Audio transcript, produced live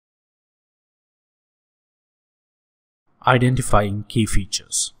Identifying key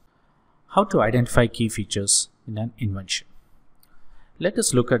features. How to identify key features in an invention. Let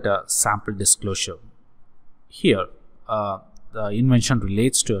us look at a sample disclosure. Here, the invention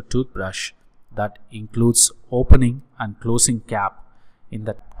relates to a toothbrush that includes opening and closing cap in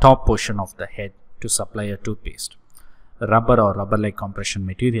the top portion of the head to supply a toothpaste. A rubber or rubber-like compression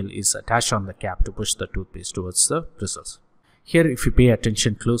material is attached on the cap to push the toothpaste towards the bristles. Here, if you pay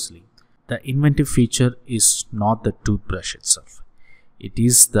attention closely, the inventive feature is not the toothbrush itself. It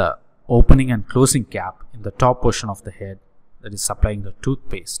is the opening and closing cap in the top portion of the head that is supplying the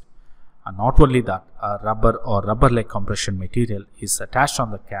toothpaste. And not only that, a rubber or rubber-like compression material is attached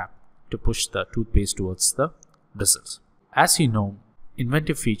on the cap to push the toothpaste towards the bristles. As you know,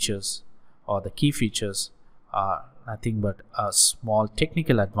 inventive features or the key features are nothing but a small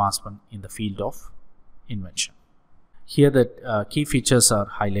technical advancement in the field of invention. Here the key features are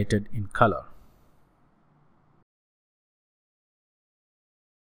highlighted in color.